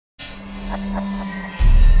Hey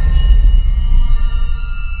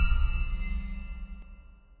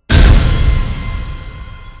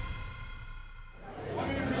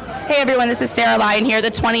everyone, this is Sarah Lyon here, the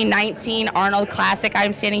 2019 Arnold Classic.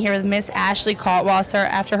 I'm standing here with Miss Ashley Kaltwasser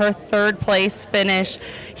after her third place finish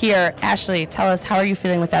here. Ashley, tell us, how are you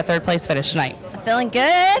feeling with that third place finish tonight? I'm feeling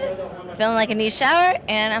good, feeling like I need a shower,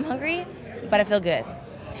 and I'm hungry, but I feel good.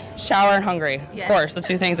 Shower and hungry, Yes. Of course, the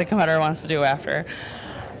two things a competitor wants to do after.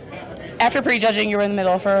 After prejudging, you were in the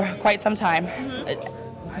middle for quite some time.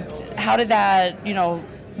 Mm-hmm. How did that,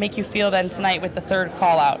 make you feel then tonight with the third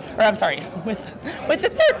call out? Or I'm sorry, with the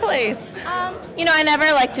third place? I never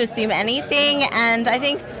like to assume anything, and I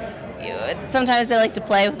think sometimes they like to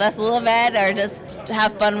play with us a little bit or just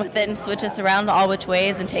have fun with it and switch us around all which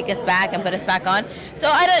ways and take us back and put us back on.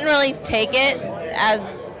 So I didn't really take it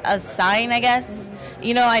as a sign, I guess.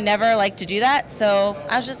 I never like to do that, so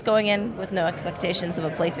I was just going in with no expectations of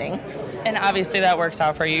a placing. And obviously that works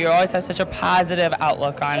out for you. You always have such a positive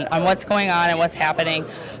outlook on what's going on and what's happening.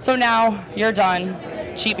 So now you're done.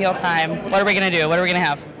 Cheat meal time. What are we going to do? What are we going to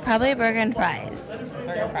have? Probably a burger and fries.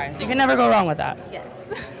 Burger and fries. You can never go wrong with that. Yes.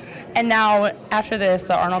 And now, after this,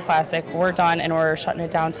 the Arnold Classic, we're done and we're shutting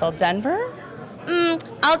it down till Denver?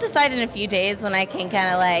 I'll decide in a few days when I can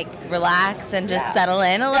kind of relax and just settle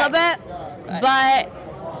in a little bit. But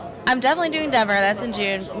I'm definitely doing Denver. That's in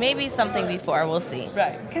June. Maybe something before. We'll see.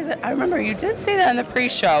 Right. Because I remember you did say that in the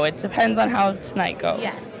pre-show. It depends on how tonight goes.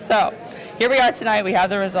 Yes. So here we are tonight. We have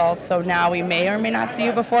the results. So now we may or may not see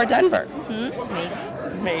you before Denver.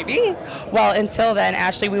 Maybe. Well, until then,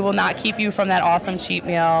 Ashley, we will not keep you from that awesome cheat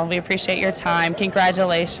meal. We appreciate your time.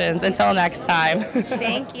 Congratulations. Until next time.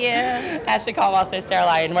 Thank you. Ashley Kaltwasser, Sarah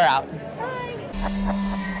Lyon, we're out. Bye.